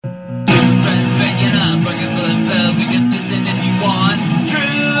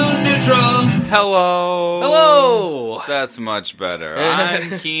Hello! Hello! That's much better.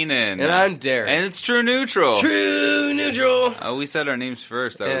 I'm Keenan. And I'm Derek. And it's True Neutral. True Neutral! Oh, we said our names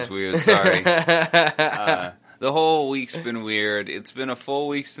first. That was weird. Sorry. The whole week's been weird. It's been a full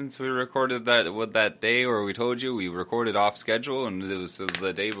week since we recorded that day where we told you we recorded off schedule and it was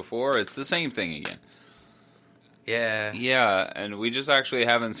the day before. It's the same thing again. Yeah. Yeah, and we just actually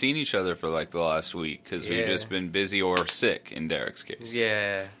haven't seen each other for like the last week because we've just been busy or sick in Derek's case.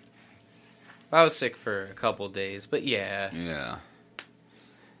 Yeah. I was sick for a couple days, but yeah. Yeah.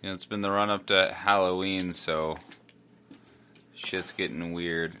 You know, it's been the run-up to Halloween, so shit's getting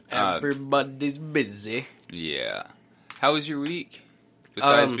weird. Everybody's busy. Yeah. How was your week?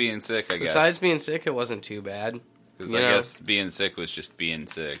 Besides being sick, I guess. Besides being sick, it wasn't too bad. Because I guess being sick was just being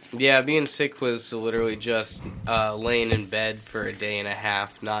sick. Yeah, being sick was literally just laying in bed for a day and a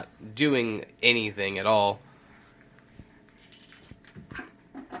half, not doing anything at all.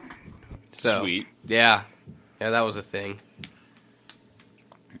 So, Sweet. Yeah, that was a thing.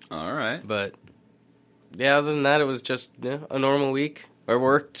 All right. But, yeah, other than that, it was just a normal week. I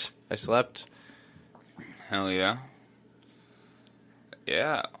worked. I slept. Hell yeah.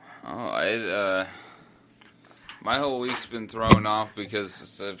 Yeah. Oh, my whole week's been thrown off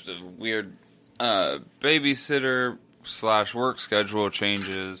because of the weird babysitter / work schedule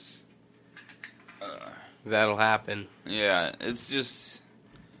changes. That'll happen. Yeah, it's just...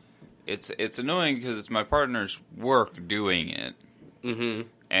 It's annoying because it's my partner's work doing it. Mm-hmm.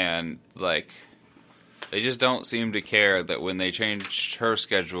 And, like, they just don't seem to care that when they change her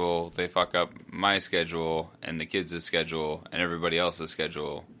schedule, they fuck up my schedule and the kids' schedule and everybody else's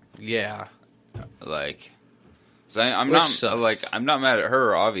schedule. Yeah. Like... So I'm not mad at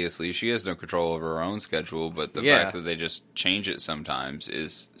her, obviously. She has no control over her own schedule, but the fact that they just change it sometimes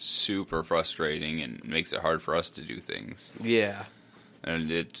is super frustrating and makes it hard for us to do things. Yeah.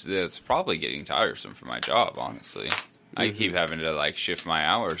 And it's probably getting tiresome for my job, honestly. Mm-hmm. I keep having to, like, shift my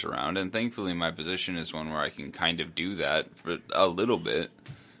hours around, and thankfully my position is one where I can kind of do that for a little bit,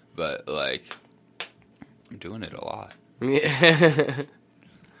 but, like, I'm doing it a lot. Yeah.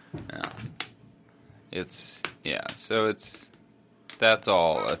 Yeah. So that's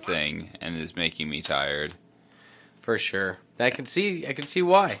all a thing, and is making me tired. For sure. I can see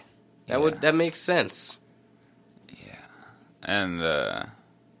why. That makes sense. Yeah. And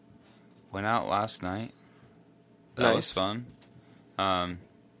went out last night. That was fun. I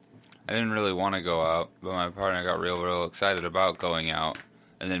didn't really want to go out, but my partner got real excited about going out,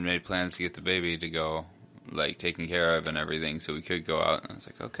 and then made plans to get the baby to go, like, taken care of and everything, so we could go out. And I was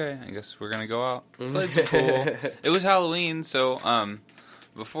like, okay, I guess we're gonna go out. But it's cool. It was Halloween, so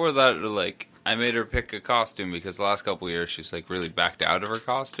before that, like, I made her pick a costume because the last couple of years she's, like, really backed out of her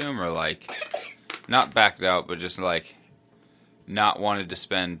costume, or, like, not backed out, but just, like, not wanted to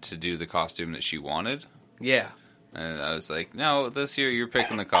spend to do the costume that she wanted. Yeah. And I was like, no, this year you're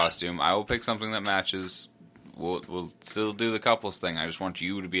picking the costume. I will pick something that matches. We'll still do the couples thing. I just want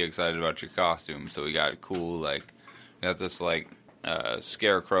you to be excited about your costume. So we got cool, like, we got this, like,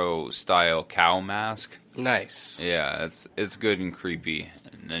 scarecrow style cow mask. Nice. Yeah, it's good and creepy.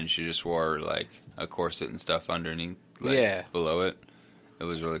 And then she just wore, like, a corset and stuff underneath, like, below it. It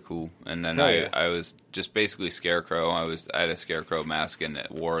was really cool. And then I was just basically scarecrow. I had a scarecrow mask and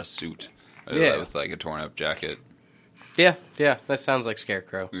wore a suit with, like, a torn up jacket. Yeah, that sounds like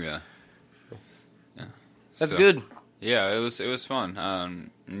Scarecrow. Yeah. That's good. Yeah, it was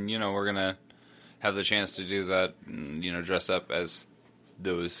fun. You know, we're gonna have the chance to do that. You know, dress up as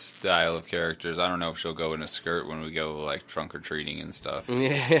those style of characters. I don't know if she'll go in a skirt when we go, like, trunk or treating and stuff.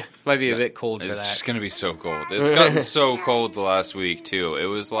 Yeah, might be a bit cold for that. It's just gonna be so cold. It's gotten so cold the last week too. It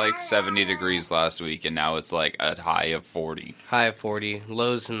was like 70 degrees last week, and now it's like a high of 40. High of 40,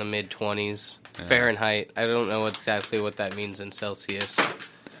 lows in the mid-20s. Yeah. Fahrenheit. I don't know exactly what that means in Celsius.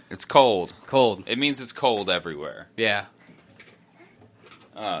 It's cold. Cold. It means it's cold everywhere. Yeah.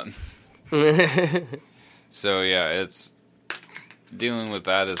 So yeah, it's dealing with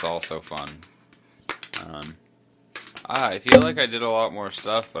that is also fun. I feel like I did a lot more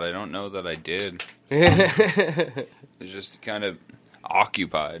stuff, but I don't know that I did. It's just kind of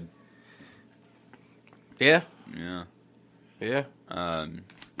occupied. Yeah. Yeah. Yeah.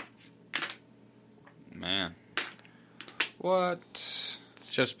 Man. What? It's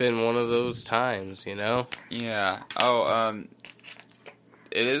just been one of those times, you know? Yeah. Oh,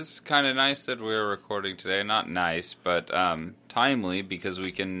 it is kind of nice that we're recording today. Not nice, but timely, because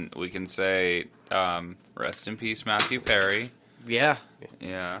we can say rest in peace, Matthew Perry. Yeah.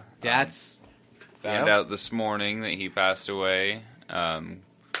 Yeah. That's found out this morning that he passed away.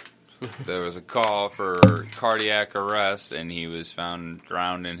 There was a call for cardiac arrest, and he was found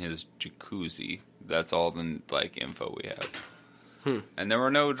drowned in his jacuzzi. That's all the info we have. And there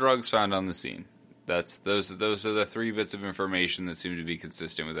were no drugs found on the scene. Those are the 3 bits of information that seem to be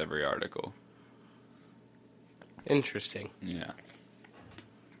consistent with every article. Interesting. Yeah.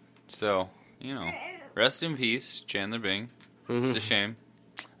 So, rest in peace, Chandler Bing. It's a shame.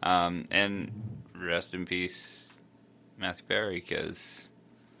 And rest in peace, Matthew Perry, because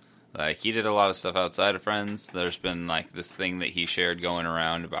he did a lot of stuff outside of Friends. There's been this thing that he shared going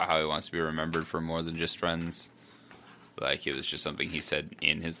around about how he wants to be remembered for more than just Friends. It was just something he said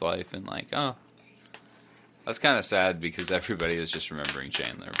in his life, and that's kind of sad because everybody is just remembering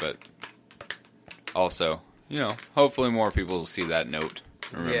Chandler. But also, hopefully more people will see that note.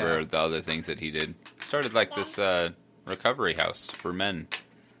 Remember the other things that he did. Started this recovery house for men.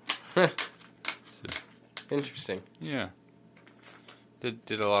 Interesting. Yeah.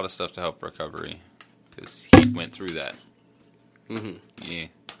 Did a lot of stuff to help recovery because he went through that. Yeah.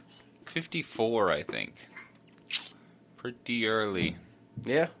 54, I think. Pretty early.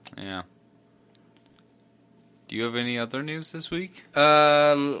 Yeah. Yeah. Do you have any other news this week?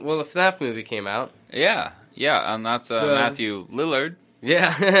 Well, the FNAF movie came out. Yeah, and that's Matthew Lillard.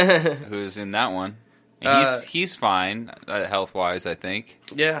 Yeah. Who's in that one. And he's fine, health-wise, I think.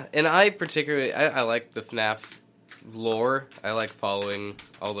 Yeah, and I particularly, I like the FNAF lore. I like following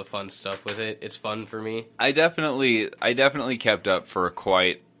all the fun stuff with it. It's fun for me. I definitely kept up for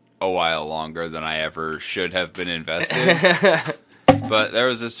quite a while longer than I ever should have been invested. But there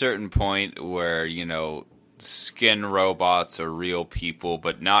was a certain point where, skin robots are real people,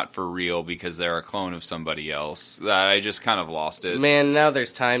 but not for real because they're a clone of somebody else. That I just kind of lost it. Man, now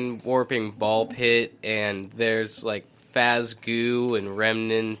there's time warping ball pit, and there's Phasgoo and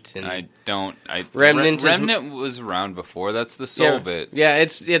Remnant, and Remnant was around before. That's the soul bit. Yeah,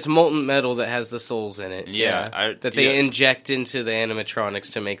 it's molten metal that has the souls in it. Yeah, that they inject into the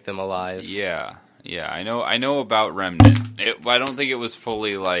animatronics to make them alive. Yeah, I know about Remnant. I don't think it was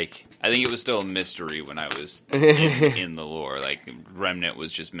fully I think it was still a mystery when I was in the lore. Remnant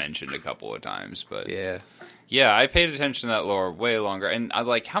was just mentioned a couple of times, but yeah, I paid attention to that lore way longer. And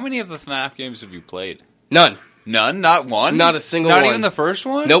how many of the FNAF games have you played? None. None? Not one? Not a single one. Not even the first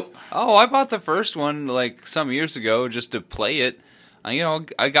one? Nope. Oh, I bought the first one some years ago just to play it. I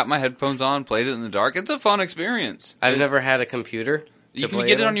got my headphones on, played it in the dark. It's a fun experience. I've never had a computer. You can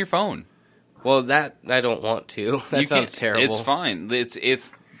get it on your phone. Well, that I don't want to. That sounds terrible. It's fine.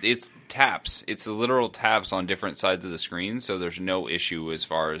 It's taps. It's the literal taps on different sides of the screen, so there's no issue as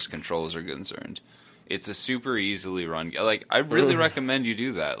far as controls are concerned. It's a super easily run. I really recommend you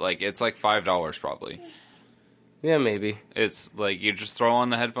do that. It's $5 probably. Yeah, maybe. It's you just throw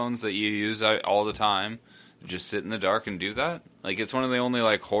on the headphones that you use all the time, just sit in the dark and do that. It's one of the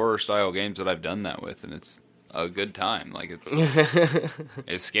only horror style games that I've done that with, and it's a good time.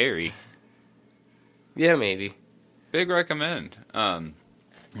 It's scary. Yeah, maybe. Big recommend.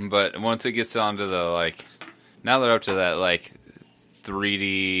 But once it gets onto the now they're up to that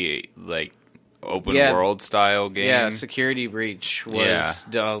 3D open world style game. Yeah, Security Breach was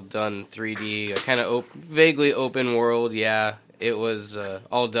done 3D, kind of vaguely open world. Yeah, it was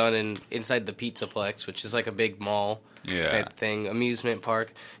all done inside the Pizzaplex, which is a big mall type thing, amusement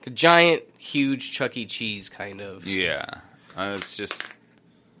park, a giant, huge Chuck E. Cheese kind of. Yeah, it's just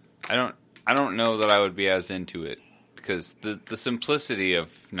I don't know that I would be as into it. Because the simplicity of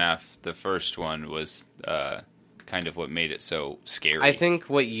FNAF, the first one, was kind of what made it so scary. I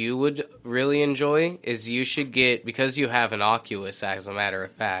think what you would really enjoy is you should get, because you have an Oculus, as a matter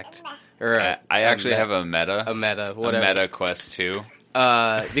of fact. I actually have a Meta. Whatever. A Meta Quest 2.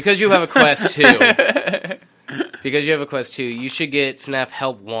 Because you have a Quest 2. Because you have a Quest 2, you should get FNAF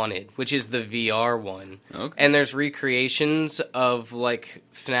Help Wanted, which is the VR one. Okay. And there's recreations of,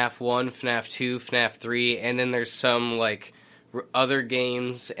 FNAF 1, FNAF 2, FNAF 3, and then there's some, other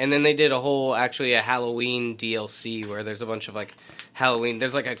games. And then they did a Halloween DLC where there's a bunch of, Halloween.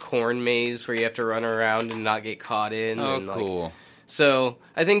 There's, a corn maze where you have to run around and not get caught in. Oh, and, cool. So,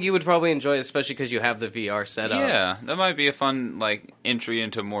 I think you would probably enjoy it, especially because you have the VR setup. Yeah, that might be a fun, entry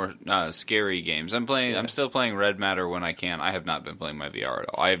into more scary games. I'm still playing Red Matter when I can. I have not been playing my VR at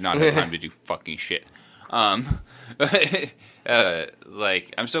all. I have not had time to do fucking shit. I'm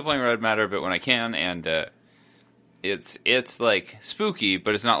still playing Red Matter, but when I can, and it's spooky,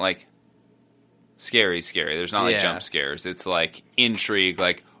 but it's not scary. There's not jump scares. It's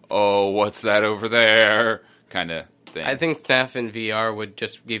intrigue, oh, what's that over there? Kind of thing. I think FNAF in VR would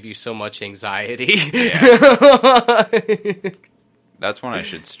just give you so much anxiety. Yeah. That's one I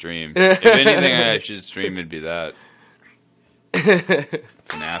should stream. If anything I should stream, it'd be that.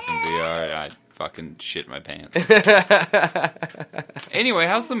 FNAF and VR, I fucking shit my pants. Anyway,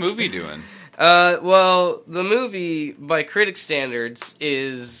 how's the movie doing? Well, the movie, by critic standards,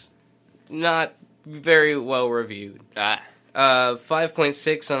 is not very well reviewed.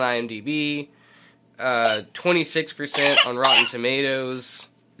 5.6 on IMDb, 26% on Rotten Tomatoes.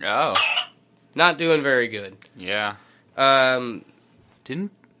 Oh. Not doing very good. Yeah.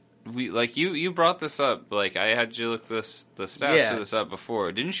 Didn't we, like, you brought this up, like, I had you look the stats for this up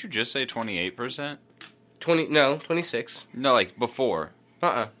before. Didn't you just say 28%? 26. No, like, before.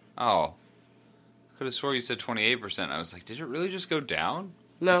 Uh-uh. Oh. Could have swore you said 28%. I was like, did it really just go down?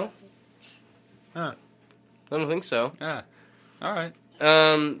 No. Huh. I don't think so. Yeah. All right.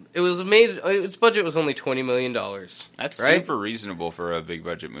 Its budget was only $20 million. That's right? super reasonable for a big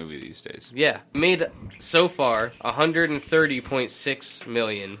budget movie these days. Yeah. Made, so far, $130.6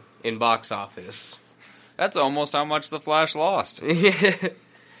 million in box office. That's almost how much The Flash lost.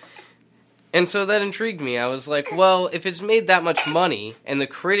 And so that intrigued me. I was like, well, if it's made that much money and the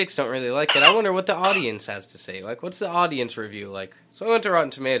critics don't really like it, I wonder what the audience has to say. Like, what's the audience review like? So I went to Rotten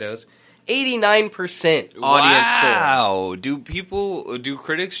Tomatoes. 89% audience score. Wow. Do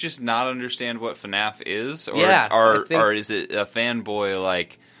critics just not understand what FNAF is? Or, yeah. or is it a fanboy,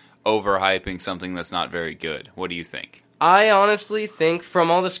 like, overhyping something that's not very good? What do you think? I honestly think, from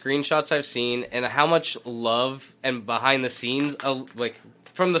all the screenshots I've seen and how much love and behind the scenes, like,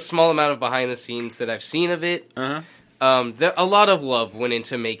 from the small amount of behind the scenes that I've seen of it, a lot of love went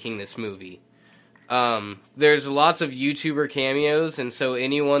into making this movie. There's lots of YouTuber cameos, and so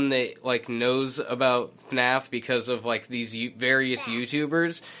anyone that, like, knows about FNAF because of, like, these various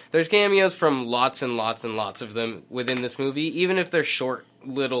YouTubers, there's cameos from lots and lots and lots of them within this movie, even if they're short,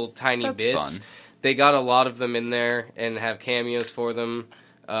 little, tiny bits. Fun. They got a lot of them in there and have cameos for them.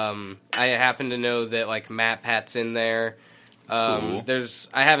 I happen to know that, like, MatPat's in there. Cool.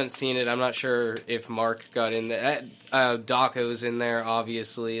 I haven't seen it. I'm not sure if Mark got in there. Daco's in there,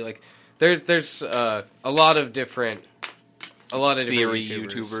 obviously. Like, there's a lot of different theory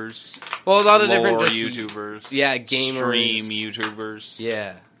YouTubers. Well, a lot of different YouTubers. Yeah, gamers. Stream YouTubers.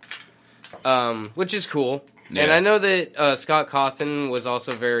 Yeah. Which is cool. Yeah. And I know that Scott Cawthon was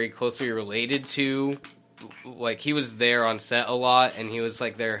also very closely related to, like, he was there on set a lot, and he was,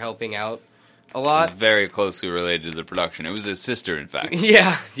 like, there helping out a lot. Very closely related to the production. It was his sister, in fact.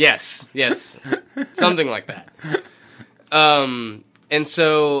 Yeah, yes. Something like that. And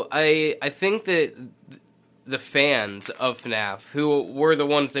so I think that the fans of FNAF, who were the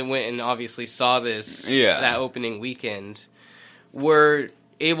ones that went and obviously saw this that opening weekend, were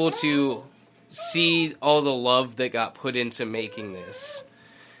able to see all the love that got put into making this.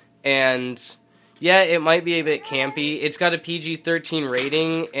 And yeah, it might be a bit campy. It's got a PG-13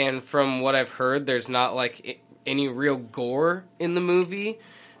 rating, and from what I've heard, there's not, like, any real gore in the movie.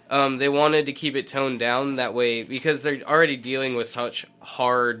 They wanted to keep it toned down that way because they're already dealing with such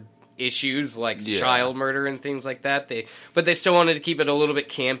hard issues like child murder and things like that. But they still wanted to keep it a little bit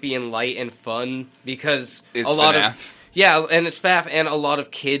campy and light and fun because it's a lot FNAF. of and it's FNAF, and a lot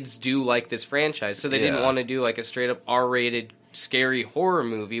of kids do like this franchise, so they didn't want to do, like, a straight up R-rated scary horror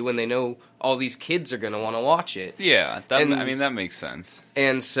movie when they know all these kids are going to want to watch it. Yeah, that makes sense.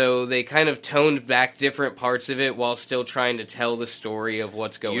 And so they kind of toned back different parts of it while still trying to tell the story of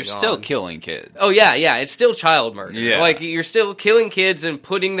what's going on. You're still killing kids. Oh, yeah, it's still child murder. Yeah. Like, you're still killing kids and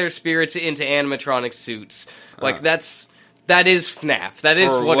putting their spirits into animatronic suits. Like, that is FNAF. That is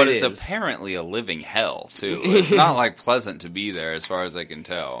what it is. What is apparently a living hell, too. It's not, like, pleasant to be there, as far as I can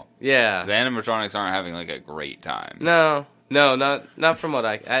tell. Yeah. The animatronics aren't having, like, a great time. No, not from what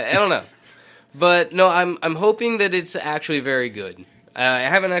I don't know. But no, I'm hoping that it's actually very good. I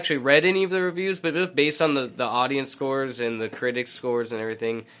haven't actually read any of the reviews, but just based on the audience scores and the critics scores and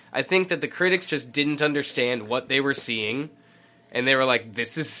everything, I think that the critics just didn't understand what they were seeing, and they were like,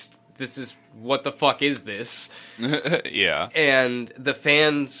 "This is what the fuck is this?" Yeah. And the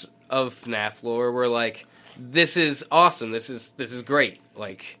fans of FNAF lore were like, "This is awesome. This is great."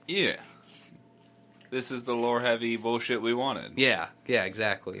 Like, yeah. This is the lore-heavy bullshit we wanted. Yeah,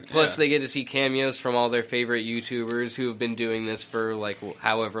 exactly. Plus, they get to see cameos from all their favorite YouTubers who have been doing this for, like,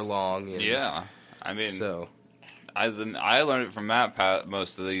 however long. Yeah. I mean, so I learned it from MatPat,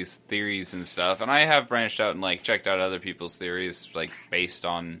 most of these theories and stuff, and I have branched out and, like, checked out other people's theories, like, based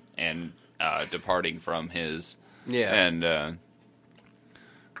on and departing from his. Yeah. And,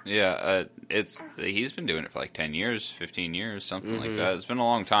 he's been doing it for like 10 years, 15 years, something like that. It's been a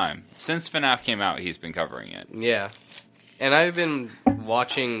long time. Since FNAF came out, he's been covering it. Yeah. And I've been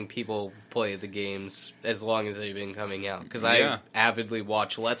watching people play the games as long as they've been coming out, because I avidly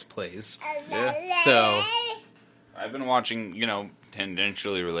watch Let's Plays. Yeah. So I've been watching,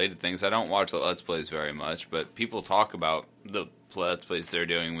 tangentially related things. I don't watch the Let's Plays very much, but people talk about the Let's Plays they're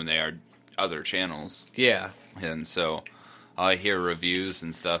doing when they are other channels. Yeah. And so I hear reviews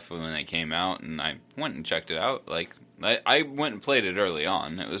and stuff when they came out, and I went and checked it out. Like, I went and played it early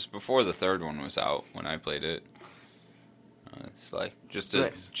on. It was before the third one was out when I played it. It's like, just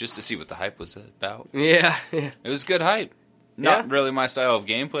to see what the hype was about. Yeah. It was good hype. Not really my style of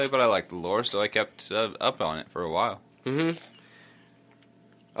gameplay, but I liked the lore, so I kept up on it for a while. Mm-hmm.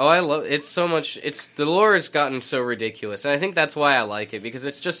 Oh, I love it's so much. The lore has gotten so ridiculous, and I think that's why I like it, because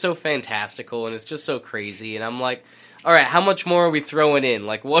it's just so fantastical and it's just so crazy. And I'm like, all right, how much more are we throwing in?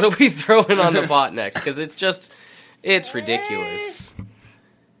 Like, what are we throwing on the pot next? Because it's ridiculous.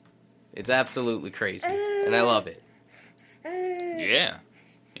 It's absolutely crazy, and I love it. Yeah.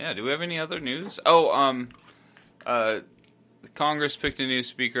 Do we have any other news? Oh, Congress picked a new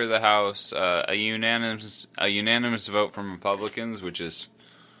Speaker of the House. A unanimous vote from Republicans, which is,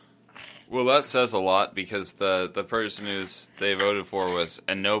 well, that says a lot, because the person they voted for was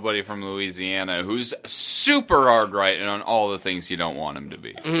a nobody from Louisiana who's super hard right and on all the things you don't want him to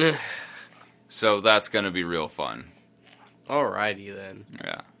be. So that's going to be real fun. Alrighty then.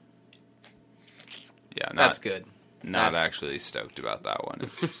 Yeah, that's good. Not actually stoked about that one.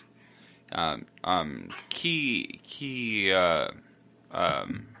 It's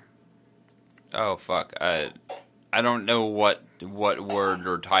oh fuck. I don't know what word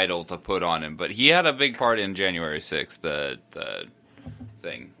or title to put on him, but he had a big part in January 6th, the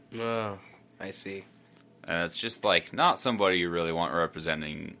thing. Oh, I see. And it's just like not somebody you really want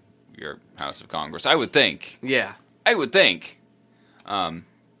representing your House of Congress, I would think. Yeah. I would think.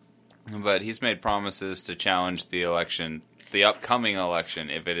 But he's made promises to challenge the upcoming election,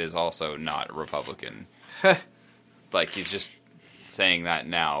 if it is also not Republican. Like, he's just saying that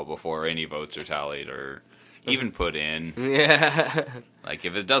now before any votes are tallied or even put in. Yeah. Like,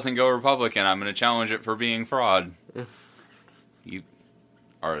 if it doesn't go Republican, I'm going to challenge it for being fraud. You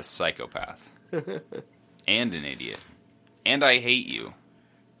are a psychopath. And an idiot. And I hate you. You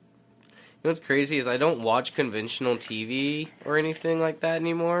know what's crazy is I don't watch conventional TV or anything like that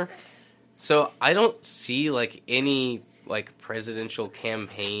anymore. So I don't see, like, any, like, presidential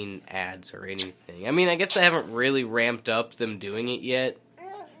campaign ads or anything. I mean, I guess they haven't really ramped up them doing it yet.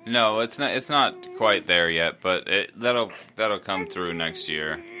 No, it's not quite there yet, but that'll come through next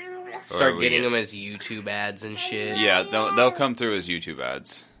year. Start getting them as YouTube ads and shit. Yeah, they'll come through as YouTube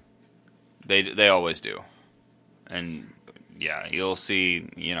ads. They always do. And, yeah, you'll see,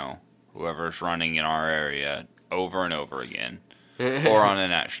 whoever's running in our area over and over again. Or on a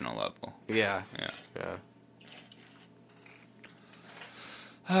national level. Yeah.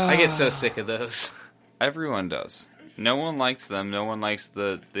 I get so sick of those. Everyone does. No one likes them. No one likes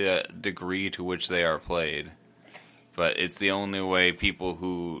the degree to which they are played. But it's the only way people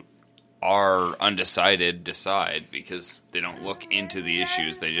who are undecided decide, because they don't look into the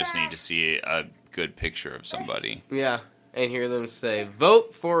issues. They just need to see a good picture of somebody. Yeah. And hear them say,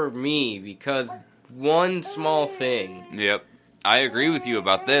 vote for me because one small thing. Yep. I agree with you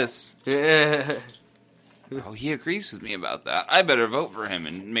about this. Oh, he agrees with me about that. I better vote for him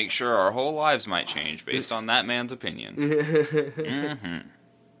and make sure our whole lives might change based on that man's opinion.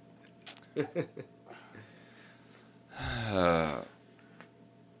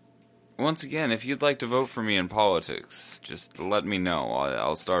 Once again, if you'd like to vote for me in politics, just let me know.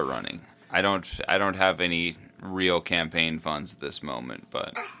 I'll start running. I don't have any real campaign funds at this moment,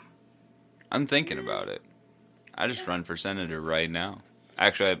 but I'm thinking about it. I just run for senator right now.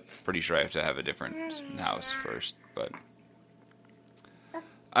 Actually, I'm pretty sure I have to have a different house first, but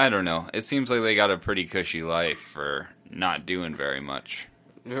I don't know. It seems like they got a pretty cushy life for not doing very much.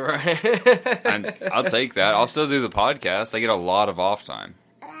 Right. And I'll take that. I'll still do the podcast. I get a lot of off time.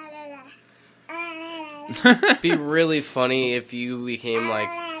 It'd be really funny if you became like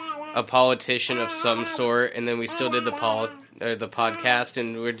a politician of some sort, and then we still did the podcast,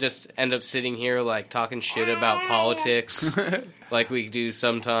 and we'd just end up sitting here like talking shit about politics, like we do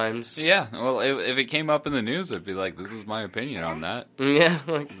sometimes. Yeah, well, if it came up in the news, I'd be like, "This is my opinion on that." Yeah,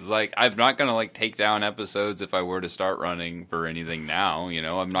 like I'm not gonna like take down episodes if I were to start running for anything now.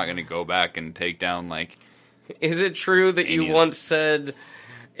 I'm not gonna go back and take down like. Is it true that you once said,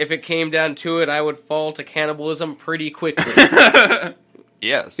 if it came down to it, I would fall to cannibalism pretty quickly?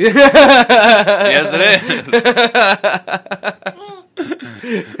 Yes. Yes, it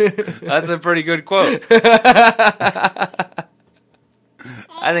is. That's a pretty good quote.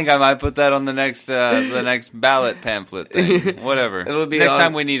 I think I might put that on the next ballot pamphlet thing. Whatever. It'll be next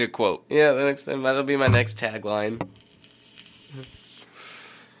time we need a quote. Yeah, the next time that'll be my next tagline.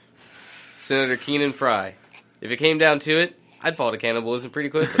 Senator Keenan Fry. If it came down to it, I'd fall to cannibalism pretty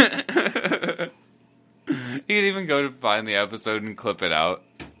quickly. You could even go to find the episode and clip it out.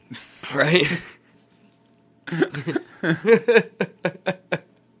 Right? That'd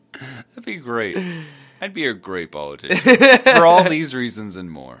be great. I'd be a great politician. For all these reasons and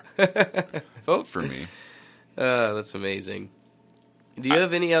more. Vote for me. That's amazing. Do you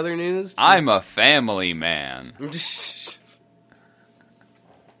have any other news? I'm a family man.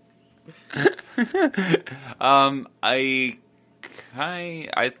 I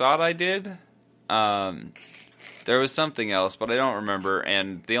thought I did. There was something else, but I don't remember.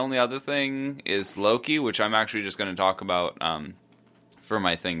 And the only other thing is Loki, which I'm actually just going to talk about for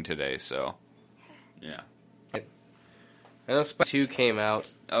my thing today. So, yeah. I know Spider-Man 2 came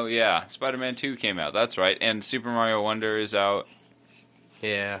out. Oh, yeah. Spider-Man 2 came out. That's right. And Super Mario Wonder is out.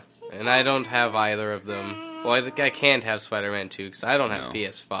 Yeah. And I don't have either of them. Well, I can't have Spider-Man 2 because I don't have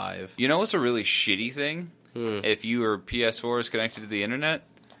PS5. You know what's a really shitty thing? If your PS4 is connected to the internet,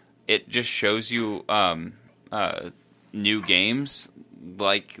 it just shows you new games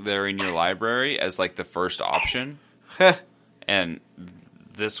like they're in your library as like the first option. And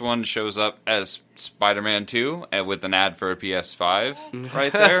this one shows up as Spider-Man 2 and with an ad for a PS5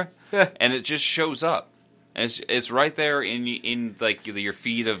 right there. And it just shows up. And it's right there in like your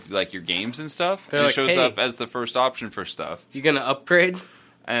feed of like your games and stuff. And it shows up as the first option for stuff. You gonna upgrade?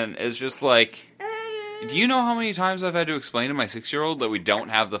 And it's just like, do you know how many times I've had to explain to my 6-year-old that we don't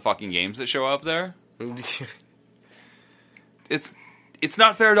have the fucking games that show up there? It's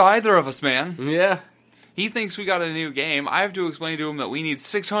not fair to either of us, man. Yeah. He thinks we got a new game. I have to explain to him that we need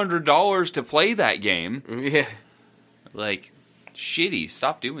 $600 to play that game. Yeah. Like, shitty.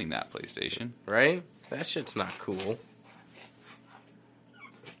 Stop doing that, PlayStation. Right? That shit's not cool.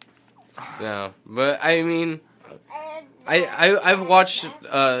 No. But, I mean, I've watched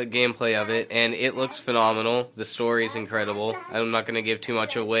gameplay of it, and it looks phenomenal. The story's incredible. I'm not going to give too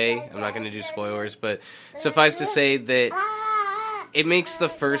much away. I'm not going to do spoilers, but suffice to say that it makes the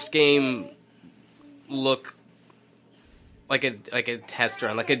first game look like a test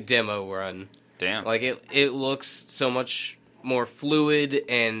run, like a demo run. Damn. Like, it looks so much more fluid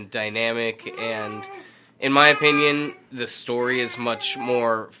and dynamic, and in my opinion, the story is much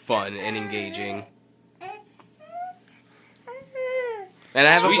more fun and engaging. And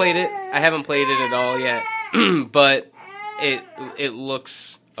I haven't played it. I haven't played it at all yet, but it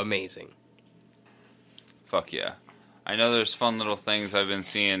looks amazing. Fuck yeah. I know there's fun little things. I've been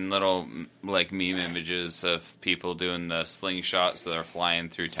seeing little, like, meme images of people doing the slingshots that are flying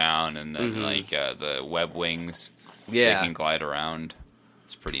through town, and then, the web wings. Yeah. They can glide around.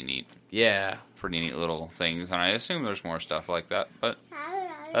 It's pretty neat. Yeah. Pretty neat little things, and I assume there's more stuff like that, but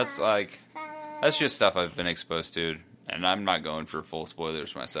that's just stuff I've been exposed to, and I'm not going for full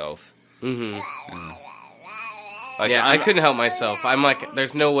spoilers myself. Mm-hmm. Like, yeah, I couldn't help myself. I'm like,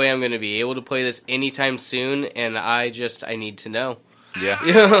 there's no way I'm going to be able to play this anytime soon, and I need to know. Yeah.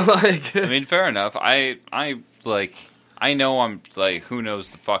 You know, like, I mean, fair enough. I know I'm, like, who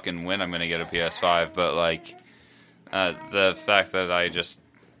knows the fucking when I'm going to get a PS5, but, like, the fact that I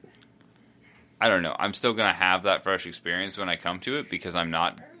don't know, I'm still going to have that fresh experience when I come to it, because I'm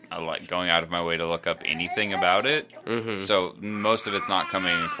not, like, going out of my way to look up anything about it. Mm-hmm. So most of it's not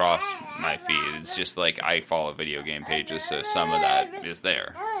coming across my feed. It's just like I follow video game pages, so some of that is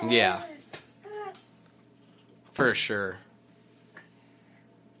there. Yeah. For sure.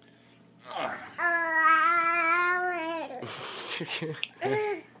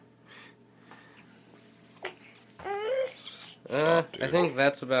 I think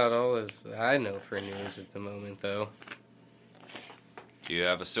that's about all as I know for news at the moment, though. Do you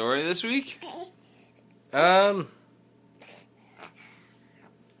have a story this week?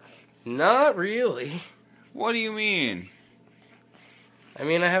 Not really. What do you mean? I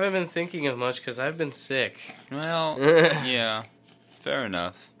mean, I haven't been thinking of much because I've been sick. Well, yeah, fair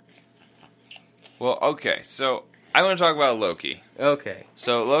enough. Well, okay, so I want to talk about Loki. Okay.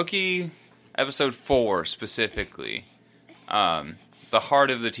 So Loki, episode 4 specifically, the Heart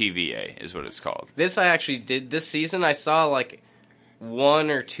of the TVA is what it's called. This I actually did. This season I saw like 1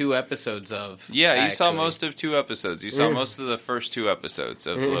 or 2 episodes of. Yeah, you saw most of 2 episodes. You saw most of the first 2 episodes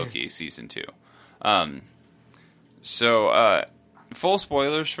of Loki season 2. So, full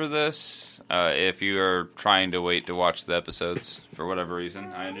spoilers for this. If you are trying to wait to watch the episodes for whatever reason,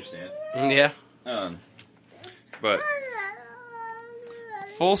 I understand. Yeah. But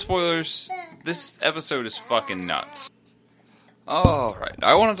full spoilers. This episode is fucking nuts. All right,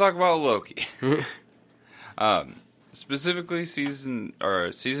 I want to talk about Loki. Specifically, season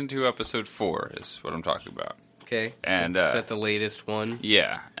 2, episode 4 is what I'm talking about. Okay. And is that the latest one?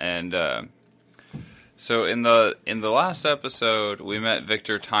 Yeah, and So in the last episode, we met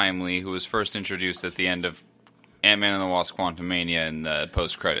Victor Timely, who was first introduced at the end of Ant-Man and the Wasp: Quantumania in the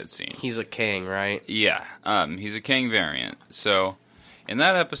post-credit scene. He's a Kang, right? Yeah, he's a Kang variant. So in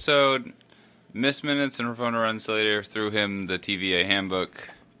that episode, Miss Minutes and Ramona Renslater threw him the TVA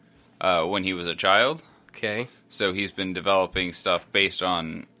handbook when he was a child. Okay. So he's been developing stuff based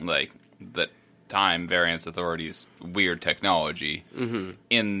on, like, the Time Variance Authority's weird technology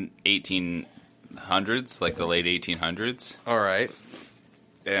in 1800s, like the late 1800s. All right.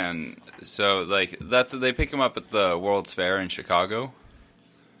 And so, like, they pick him up at the World's Fair in Chicago.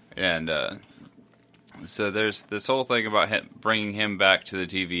 And so there's this whole thing about bringing him back to the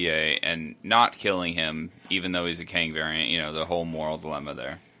TVA and not killing him, even though he's a Kang variant, you know, the whole moral dilemma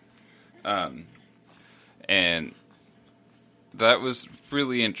there. And that was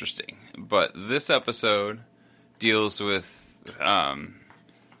really interesting. But this episode deals with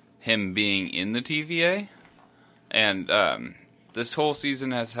him being in the TVA. And this whole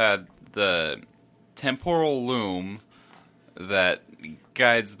season has had the temporal loom that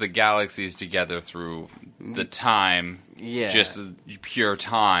guides the galaxies together through the time, just pure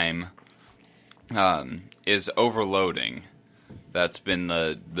time, is overloading. That's been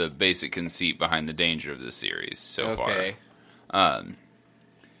the basic conceit behind the danger of this series so far.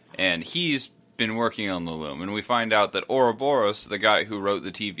 And he's been working on the loom, and we find out that Ouroboros, the guy who wrote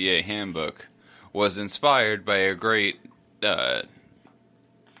the TVA handbook, was inspired by a great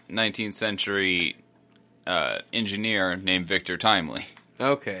 19th century engineer named Victor Timely.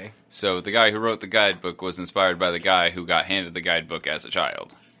 Okay. So the guy who wrote the guidebook was inspired by the guy who got handed the guidebook as a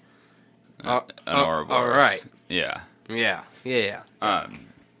child. An Ouroboros. All right. Yeah. Yeah.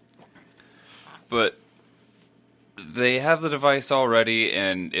 But they have the device already,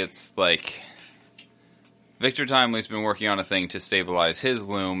 and it's like Victor Timely's been working on a thing to stabilize his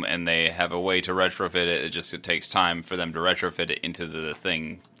loom, and they have a way to retrofit it. It takes time for them to retrofit it into the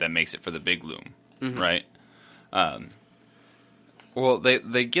thing that makes it for the big loom, right? Well,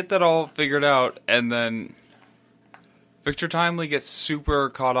 they get that all figured out, and then Victor Timely gets super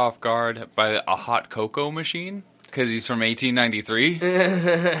caught off guard by a hot cocoa machine, because he's from 1893.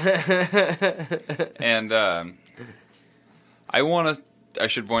 And I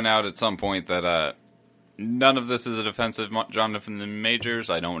should point out at some point that none of this is a defense of Jonathan Majors.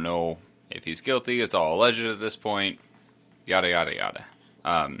 I don't know if he's guilty. It's all alleged at this point. Yada, yada, yada.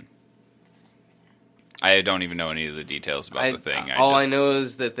 I don't even know any of the details about the thing. I know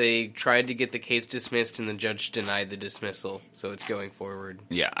is that they tried to get the case dismissed, and the judge denied the dismissal, so it's going forward.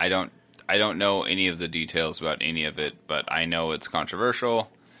 Yeah, I don't know any of the details about any of it, but I know it's controversial,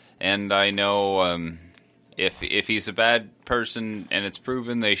 and I know if he's a bad person and it's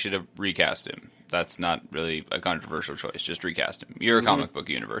proven, they should have recast him. That's not really a controversial choice. Just recast him. You're a comic book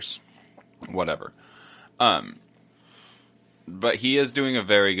universe. Whatever. But he is doing a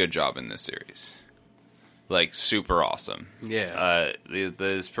very good job in this series. Like, super awesome. Yeah.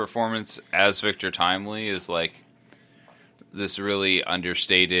 His performance as Victor Timely is like this really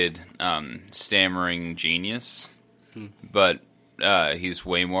understated, stammering genius. But he's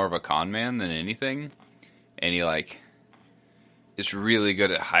way more of a con man than anything. And he, like, is really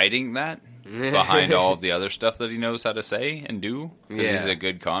good at hiding that behind all of the other stuff that he knows how to say and do. Because he's a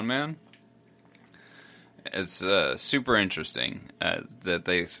good con man. It's super interesting that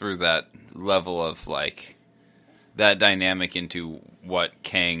they threw that level of, like, that dynamic into what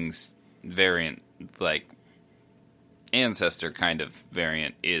Kang's variant, like, ancestor kind of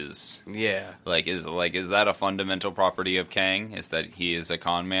variant is. Yeah. Is that a fundamental property of Kang? Is that he is a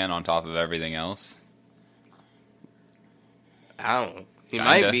con man on top of everything else? I don't know. He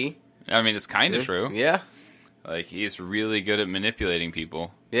might be. I mean, it's kind of true. Yeah. Like, he's really good at manipulating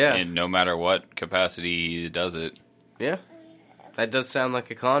people. Yeah. And no matter what capacity he does it. Yeah. That does sound like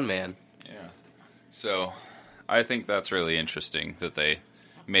a con man. Yeah. So, I think that's really interesting that they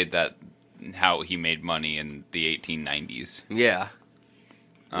made that how he made money in the 1890s. Yeah.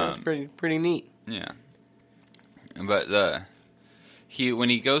 That's pretty neat. Yeah. But when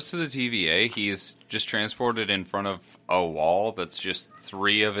he goes to the TVA, he's just transported in front of a wall that's just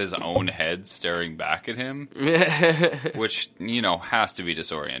 3 of his own heads staring back at him, which, has to be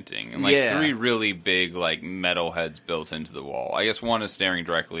disorienting. And, 3 really big, metal heads built into the wall. I guess 1 is staring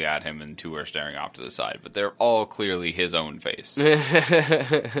directly at him and 2 are staring off to the side, but they're all clearly his own face.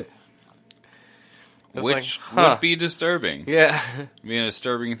 Which would be disturbing. Yeah. Be a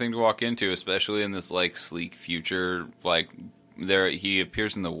disturbing thing to walk into, especially in this, sleek future, he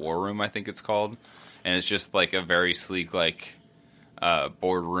appears in the War Room, I think it's called. And it's just, a very sleek,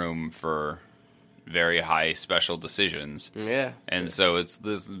 boardroom for very high special decisions. Yeah. And so it's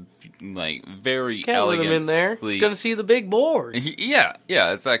this, like, very Can't elegant... let him in there. He's going to see the big board. Yeah,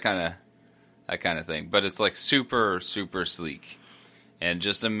 it's that kind of thing. But it's, like, super, super sleek. And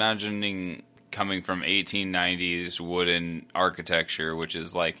just imagining coming from 1890s wooden architecture, which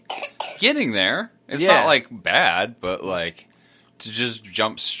is, like, getting there. It's not, like, bad, but, like, to just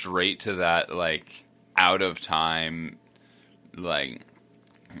jump straight to that, like, out of time, like,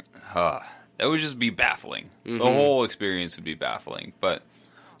 that would just be baffling. Mm-hmm. The whole experience would be baffling. But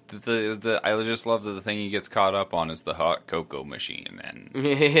I just love that the thing he gets caught up on is the hot cocoa machine,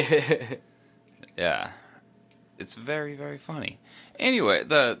 and yeah, it's very, very funny. Anyway,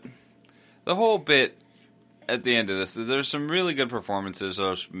 the whole bit at the end of this is there's some really good performances.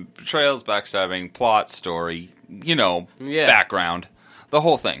 There's betrayals, backstabbing, plot, story, background, the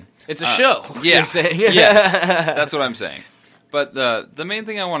whole thing. It's a show. Yeah, you're saying. Yes, that's what I'm saying. But the main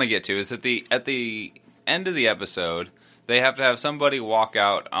thing I want to get to is at the end of the episode, they have to have somebody walk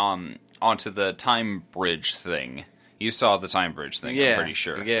out onto the time bridge thing. You saw the time bridge thing, I'm pretty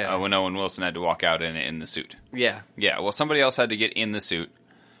sure. Yeah. When Owen Wilson had to walk out in the suit. Yeah. Yeah, well, somebody else had to get in the suit,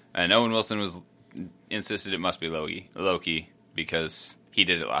 and Owen Wilson insisted it must be Loki, because he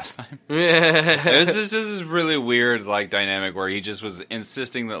did it last time. There's this really weird, like, dynamic where he just was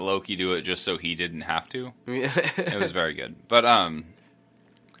insisting that Loki do it just so he didn't have to. It was very good. But,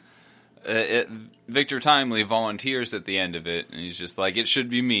 Victor Timely volunteers at the end of it, and he's just like, it should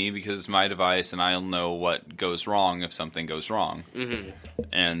be me, because it's my device, and I'll know what goes wrong if something goes wrong. Mm-hmm.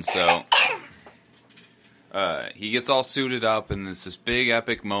 And so, he gets all suited up, and it's this big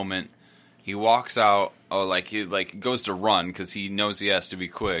epic moment. He walks out, he goes to run, because he knows he has to be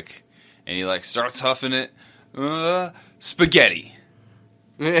quick, and he, like, starts huffing it. Spaghetti.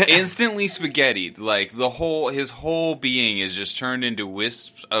 Instantly spaghetti. Like, his whole being is just turned into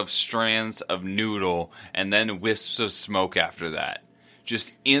wisps of strands of noodle, and then wisps of smoke after that.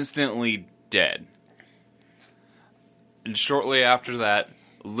 Just instantly dead. And shortly after that,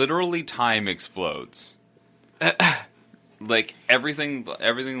 literally time explodes. Like, everything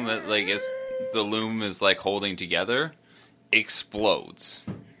that, like, is the loom is, like, holding together explodes.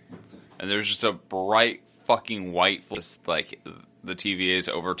 And there's just a bright fucking white, like, the TVA is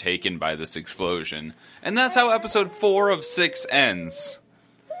overtaken by this explosion. And that's how episode 4 of 6 ends.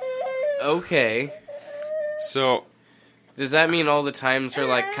 Okay. So, does that mean all the times are,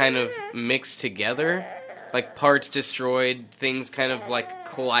 like, kind of mixed together? Like, parts destroyed, things kind of,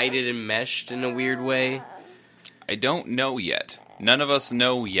 like, collided and meshed in a weird way? I don't know yet. None of us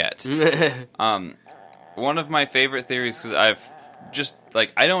know yet. One of my favorite theories, because I've just,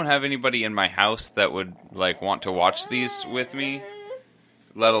 like, I don't have anybody in my house that would, like, want to watch these with me,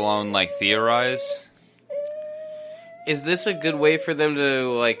 let alone, like, theorize. Is this a good way for them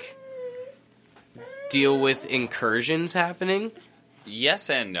to, like, deal with incursions happening? Yes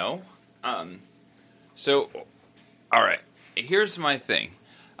and no. So, alright, here's my thing.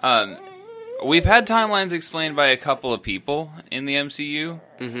 We've had timelines explained by a couple of people in the MCU,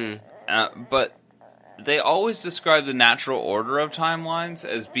 but they always describe the natural order of timelines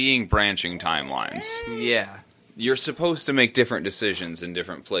as being branching timelines. Yeah. You're supposed to make different decisions in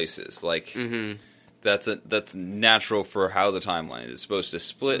different places. Like, that's natural for how the timeline is supposed to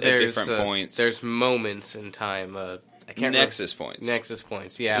split at different points. There's moments in time. Nexus points. Nexus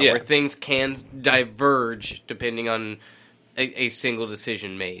points, yeah, where things can diverge depending on a single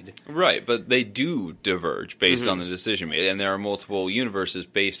decision made. Right, but they do diverge based on the decision made, and there are multiple universes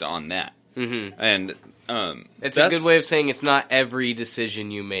based on that. And it's a good way of saying it's not every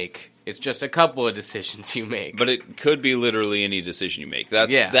decision you make. It's just a couple of decisions you make. But it could be literally any decision you make.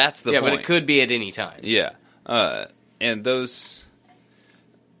 That's the point. Yeah, but it could be at any time. Yeah. And those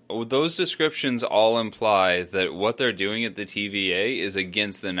descriptions all imply that what they're doing at the TVA is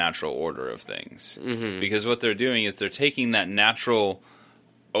against the natural order of things. Because what they're doing is they're taking that natural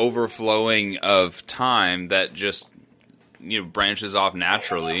overflowing of time that just, branches off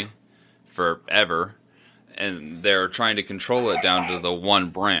naturally forever, and they're trying to control it down to the one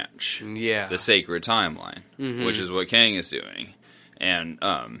branch. Yeah. The sacred timeline, which is what Kang is doing. And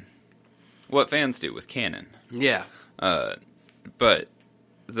what fans do with canon. Yeah. But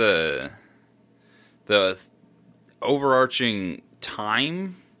the overarching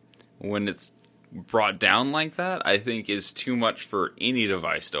time, when it's brought down like that, I think is too much for any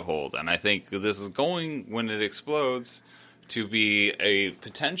device to hold. And I think this is going, when it explodes, to be a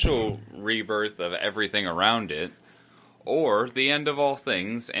potential rebirth of everything around it, or the end of all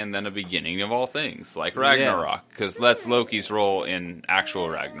things, and then a beginning of all things, like Ragnarok. Because that's Loki's role in actual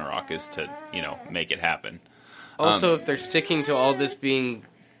Ragnarok, is to, make it happen. Also, if they're sticking to all this being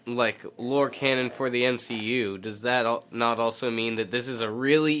like lore canon for the MCU, does that not also mean that this is a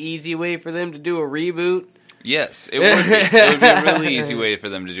really easy way for them to do a reboot? Yes, it would be. It would be a really easy way for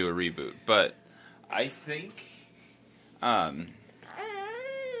them to do a reboot. But I think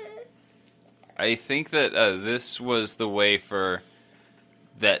that this was the way for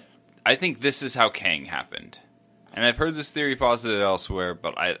that. I think this is how Kang happened. And I've heard this theory posited elsewhere,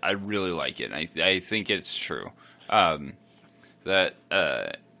 but I really like it. I think it's true. That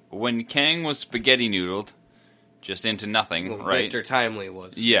when Kang was spaghetti noodled, just into nothing, right? Victor Timely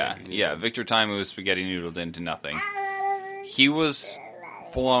was. Yeah. Victor Timely was spaghetti noodled into nothing. He was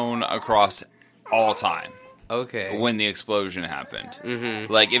blown across all time. Okay. When the explosion happened.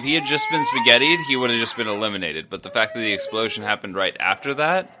 Mm-hmm. Like, if he had just been spaghettied, he would have just been eliminated. But the fact that the explosion happened right after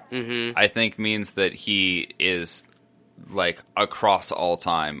that, I think means that he is, like, across all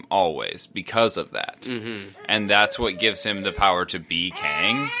time, always, because of that. Mm-hmm. And that's what gives him the power to be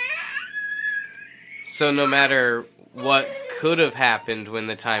Kang. So no matter what could have happened when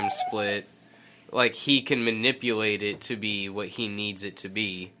the time split, like, he can manipulate it to be what he needs it to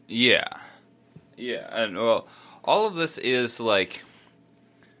be. Yeah. Yeah, and well, all of this is like,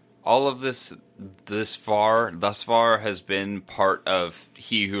 all of this thus far has been part of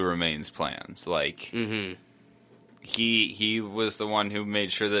He Who Remains plans. Like, he was the one who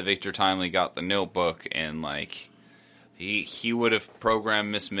made sure that Victor Timely got the notebook, and like, he would have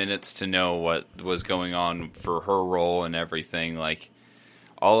programmed Miss Minutes to know what was going on for her role and everything. Like,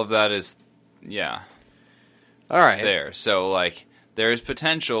 all of that is, yeah, all right, there. So like, there is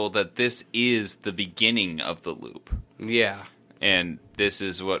potential that this is the beginning of the loop. Yeah. And this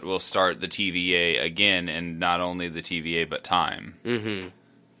is what will start the TVA again, and not only the TVA, but time. Mm-hmm.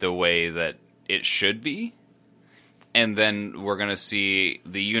 The way that it should be. And then we're going to see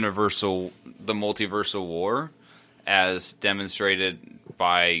the multiversal war, as demonstrated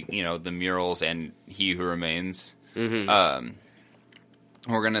by, the murals and He Who Remains. Mm-hmm.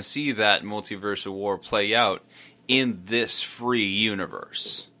 We're going to see that multiversal war play out in this free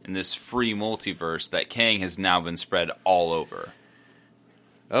universe, in this free multiverse that Kang has now been spread all over.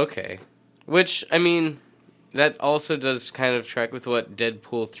 Okay. Which, I mean, that also does kind of track with what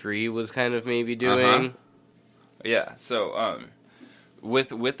Deadpool 3 was kind of maybe doing. Uh-huh. Yeah, so,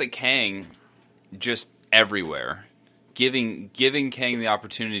 with the Kang just everywhere, giving Kang the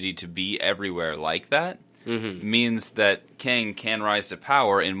opportunity to be everywhere like that, means that Kang can rise to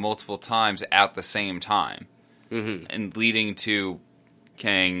power in multiple times at the same time. Mm-hmm. And leading to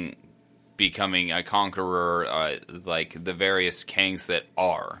Kang becoming a conqueror, like the various Kangs that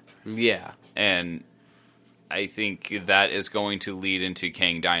are. Yeah. And I think that is going to lead into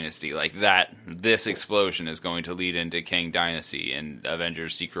Kang Dynasty. Like this explosion is going to lead into Kang Dynasty and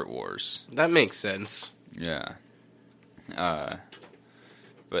Avengers Secret Wars. That makes sense. Yeah. But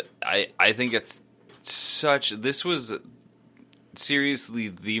I think it's this was seriously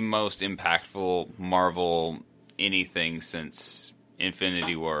the most impactful Marvel anything since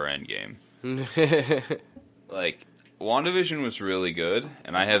Infinity War or Endgame. Like, WandaVision was really good,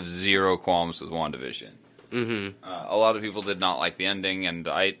 and I have zero qualms with WandaVision. Mm-hmm. A lot of people did not like the ending, and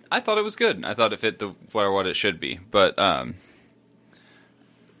I thought it was good. I thought it fit what it should be. But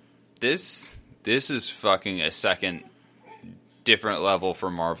this is fucking a second different level for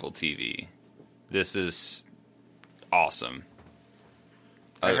Marvel TV. This is awesome.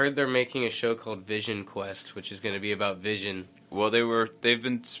 I heard they're making a show called Vision Quest, which is going to be about Vision. Well, they've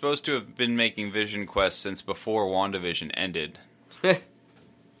been supposed to have been making Vision Quest since before WandaVision ended.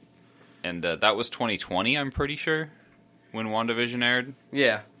 And that was 2020, I'm pretty sure, when WandaVision aired.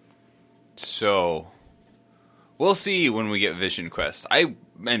 Yeah. So, we'll see when we get Vision Quest. I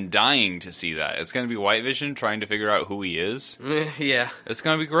am dying to see that. It's going to be White Vision trying to figure out who he is. Yeah. It's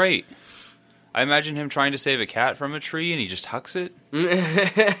going to be great. I imagine him trying to save a cat from a tree, and he just hucks it.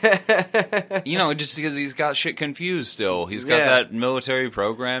 Just because he's got shit confused still. He's got that military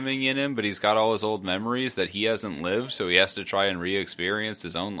programming in him, but he's got all his old memories that he hasn't lived, so he has to try and re-experience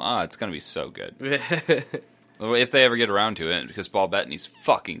his own... it's going to be so good. If they ever get around to it, because Paul Bettany's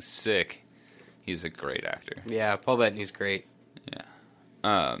fucking sick. He's a great actor. Yeah, Paul Bettany's great. Yeah.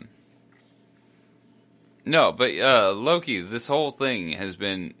 No, but Loki, this whole thing has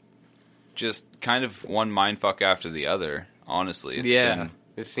been... just kind of one mindfuck after the other, honestly.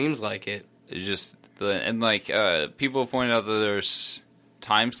 It seems like it. It's just, people pointed out that there's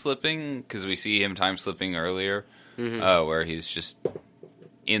time slipping, because we see him time slipping earlier, where he's just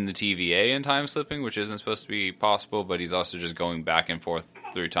in the TVA and time slipping, which isn't supposed to be possible, but he's also just going back and forth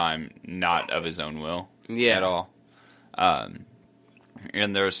through time, not of his own will at all.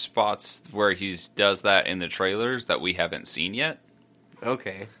 And there's spots where he does that in the trailers that we haven't seen yet.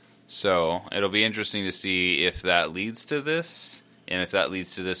 Okay. So it'll be interesting to see if that leads to this, and if that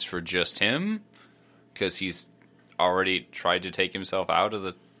leads to this for just him, because he's already tried to take himself out of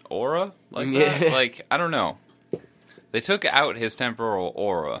the aura like that. Like, I don't know. They took out his temporal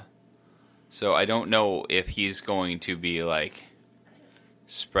aura, so I don't know if he's going to be, like,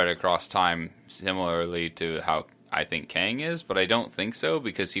 spread across time similarly to how I think Kang is, but I don't think so,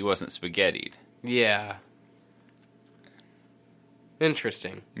 because he wasn't spaghettied. Yeah.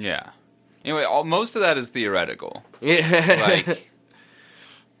 Interesting. Yeah. Anyway, most of that is theoretical. Yeah. Like,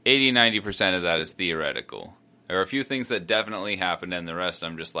 80-90% of that is theoretical. There are a few things that definitely happened, and the rest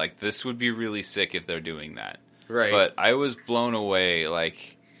I'm just like, this would be really sick if they're doing that. Right. But I was blown away,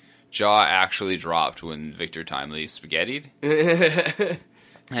 like, jaw actually dropped when Victor Timely spaghettied.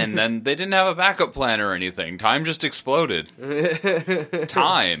 And then they didn't have a backup plan or anything. Time just exploded.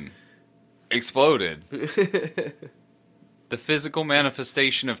 Time exploded. The physical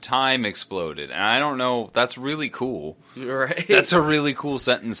manifestation of time exploded. And I don't know, that's really cool. Right. That's a really cool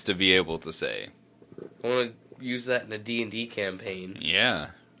sentence to be able to say. I want to use that in a D&D campaign. Yeah.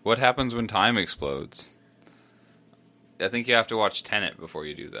 What happens when time explodes? I think you have to watch Tenet before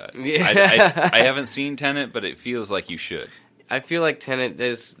you do that. Yeah. I haven't seen Tenet, but it feels like you should. I feel like Tenet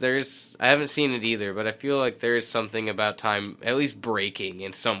there's I haven't seen it either, but I feel like there is something about time at least breaking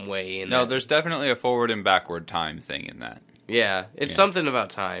in some way. No, there's definitely a forward and backward time thing in that. Yeah, it's something about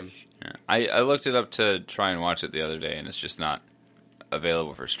time. Yeah. I looked it up to try and watch it the other day, and it's just not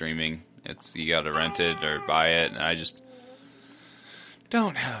available for streaming. You got to rent it or buy it, and I just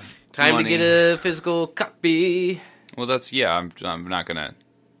don't have time money to get a physical copy. Well, I'm not gonna.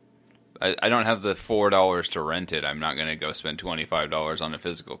 I don't have the $4 to rent it. I'm not gonna go spend $25 on a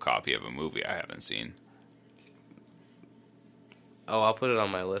physical copy of a movie I haven't seen. Oh, I'll put it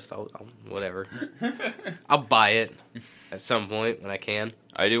on my list. I'll whatever. I'll buy it at some point when I can.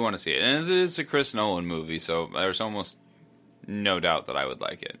 I do want to see it, and it is a Chris Nolan movie, so there's almost no doubt that I would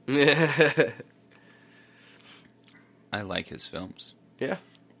like it. I like his films. Yeah.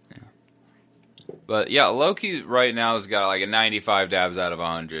 But yeah, Loki right now has got like a 95 dabs out of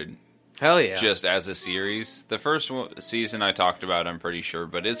 100. Hell yeah. Just as a series. The first season I talked about, I'm pretty sure,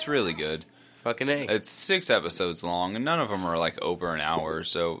 but it's really good. Fucking A. It's 6 episodes long, and none of them are like over an hour,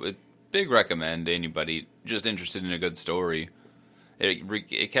 so big recommend to anybody just interested in a good story.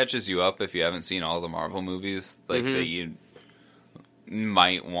 It catches you up if you haven't seen all the Marvel movies, like that you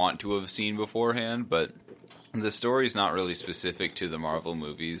might want to have seen beforehand, but the story's not really specific to the Marvel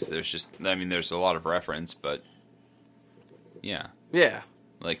movies. There's a lot of reference, but yeah. Yeah.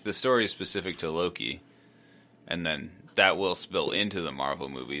 Like, the story is specific to Loki, and then that will spill into the Marvel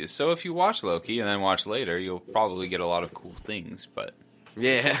movies. So if you watch Loki and then watch later, you'll probably get a lot of cool things, but...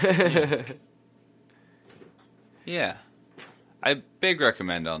 Yeah. Yeah. I big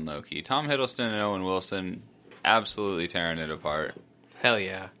recommend on Loki. Tom Hiddleston and Owen Wilson absolutely tearing it apart. Hell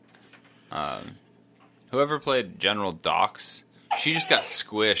yeah. Whoever played General Dox, she just got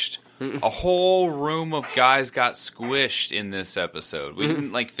squished. A whole room of guys got squished in this episode. We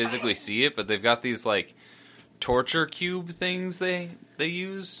didn't like physically see it, but they've got these like torture cube things they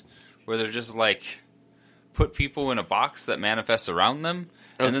use where they're just like put people in a box that manifests around them,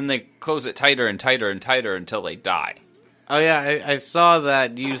 and then they close it tighter and tighter and tighter until they die. Oh yeah, I saw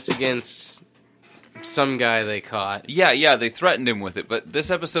that used against some guy they caught. Yeah, they threatened him with it, but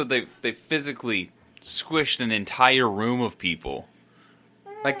this episode they physically squished an entire room of people.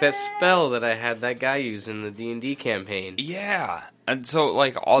 Like that spell that I had that guy use in the D&D campaign. Yeah, and so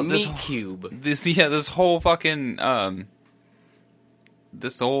like all this Meat cube. This whole fucking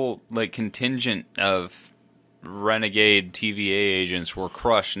this whole like contingent of renegade TVA agents were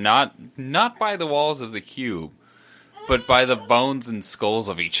crushed not by the walls of the cube, but by the bones and skulls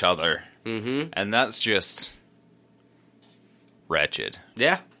of each other. Mm-hmm. And that's just wretched.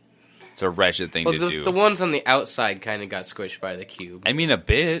 Yeah. It's a wretched thing to do. The ones on the outside kind of got squished by the cube. I mean, a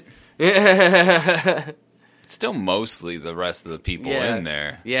bit. It's still mostly the rest of the people in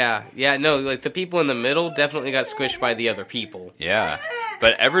there. Yeah, no, like the people in the middle definitely got squished by the other people. Yeah,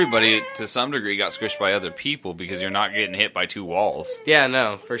 but everybody, to some degree, got squished by other people because you're not getting hit by two walls. Yeah,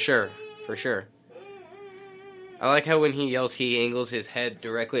 no, for sure. I like how when he yells, he angles his head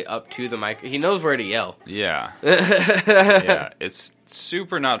directly up to the mic. He knows where to yell. Yeah. Yeah, it's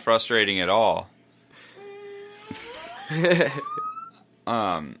super not frustrating at all. Do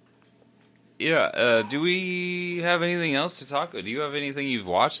we have anything else to talk about? Do you have anything you've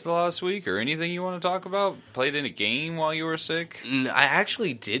watched the last week or anything you want to talk about? Played in a game while you were sick? I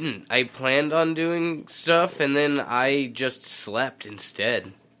actually didn't. I planned on doing stuff, and then I just slept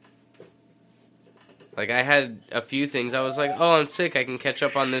instead. Like, I had a few things. I was like, oh, I'm sick. I can catch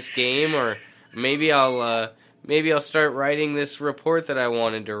up on this game, or maybe I'll start writing this report that I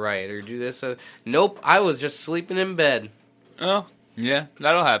wanted to write, or do this. Nope, I was just sleeping in bed. Oh, yeah,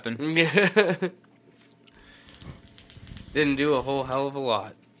 that'll happen. Didn't do a whole hell of a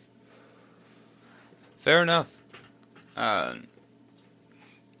lot. Fair enough. I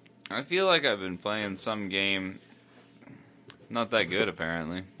feel like I've been playing some game. Not that good,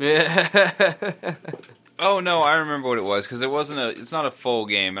 apparently. Oh no, I remember what it was, because it's not a full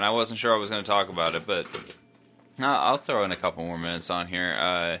game, and I wasn't sure I was going to talk about it, but I'll throw in a couple more minutes on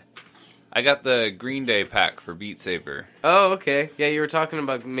here. I got the Green Day pack for Beat Saber. Oh, okay. Yeah, you were talking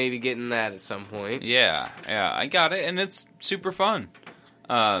about maybe getting that at some point. Yeah, I got it, and it's super fun.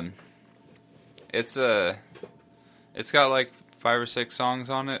 It's got like 5 or 6 songs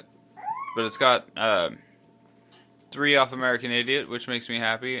on it, but it's got 3 off American Idiot, which makes me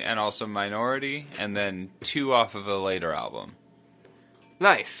happy, and also Minority, and then 2 off of a later album.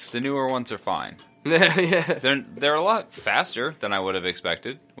 Nice. The newer ones are fine. Yeah. They're a lot faster than I would have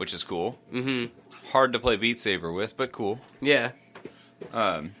expected, which is cool. Mm-hmm. Hard to play Beat Saber with, but cool. Yeah.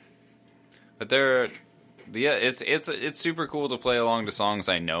 But it's super cool to play along to songs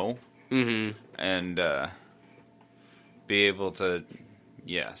I know. Mm-hmm. And be able to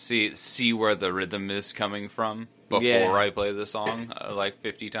see where the rhythm is coming from before I play the song like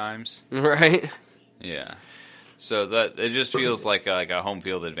 50 times. Right. Yeah. So that it just feels like a home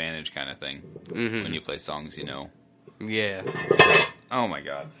field advantage kind of thing when you play songs you know. Yeah. Oh my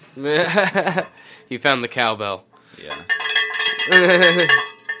god. You found the cowbell. Yeah.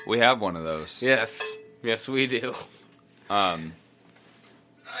 We have one of those. Yes. Yes, we do. And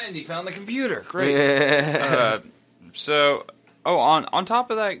he found the computer. Great. On top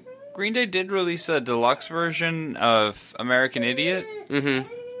of that, Green Day did release a deluxe version of American Idiot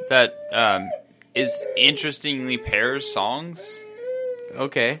that is interestingly pairs songs.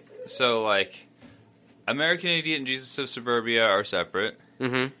 Okay. So, like, American Idiot and Jesus of Suburbia are separate.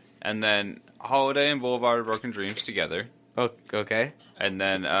 Mm-hmm. And then Holiday and Boulevard of Broken Dreams together. Oh, okay. And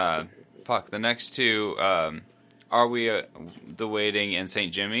then, the next 2, Are We the Waiting and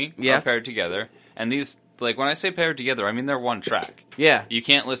St. Jimmy are paired together. And these, like, when I say paired together, I mean they're one track. Yeah. You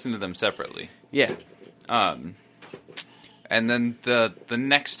can't listen to them separately. Yeah. And then the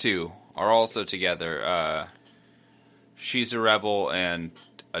next 2 are also together. She's a Rebel and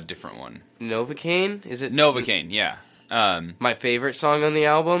a different one. Novocaine? Is it? Novocaine, yeah. My favorite song on the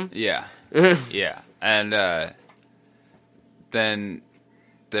album? Yeah. Yeah. And then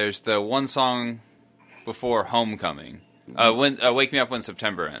there's the one song before Homecoming. Wake Me Up When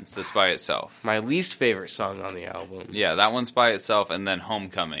September Ends. That's by itself. My least favorite song on the album. Yeah, that one's by itself, and then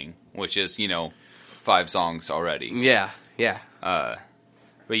Homecoming, which is, 5 songs already. Yeah, yeah.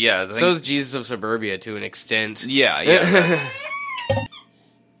 But yeah, so is Jesus of Suburbia to an extent. Yeah.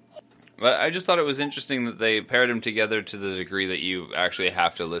 But I just thought it was interesting that they paired them together to the degree that you actually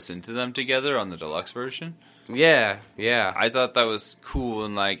have to listen to them together on the deluxe version. Yeah, yeah. I thought that was cool,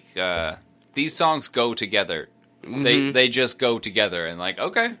 and like these songs go together. Mm-hmm. They just go together, and like,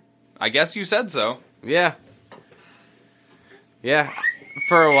 okay, I guess you said so. Yeah. Yeah.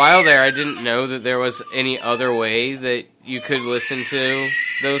 For a while there, I didn't know that there was any other way that you could listen to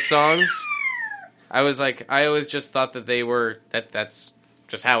those songs. I always just thought that they were, that's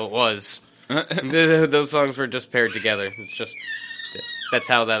just how it was. Those songs were just paired together. It's just, that's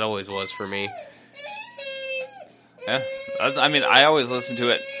how that always was for me. Yeah. I mean, I always listen to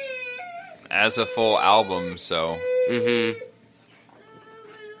it as a full album, so. Mm-hmm.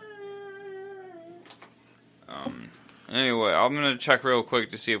 Anyway, I'm going to check real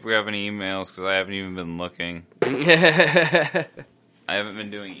quick to see if we have any emails, because I haven't even been looking. I haven't been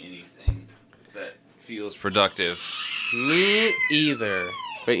doing anything that feels productive. Me either.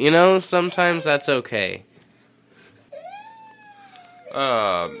 But, sometimes that's okay.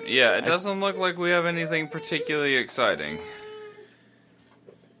 Yeah, it doesn't look like we have anything particularly exciting.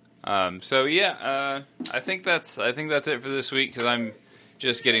 So yeah, I think that's it for this week, because I'm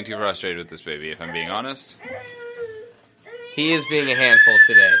just getting too frustrated with this baby, if I'm being honest. He is being a handful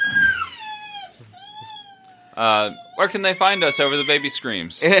today. Where can they find us over the baby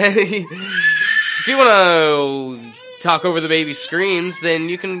screams? If you want to talk over the baby screams, then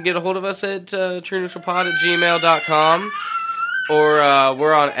you can get a hold of us at trueneutralpod@gmail.com. Or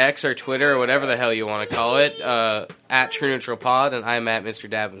we're on X or Twitter or whatever the hell you want to call it, at True Neutral Pod, and I'm at Mr.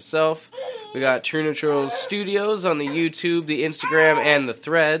 Dab himself. We got True Neutral Studios on the YouTube, the Instagram, and the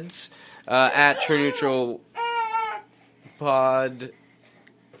Threads, at True Neutral Podcast.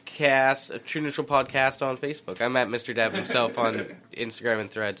 Podcast, True Neutral Podcast on Facebook. I'm at Mr. Dev himself on Instagram and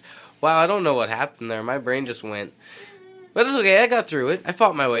Threads. Wow, I don't know what happened there. My brain just went. But it's okay. I got through it. I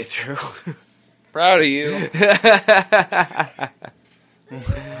fought my way through. Proud of you. Bye-bye.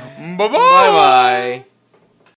 Bye-bye.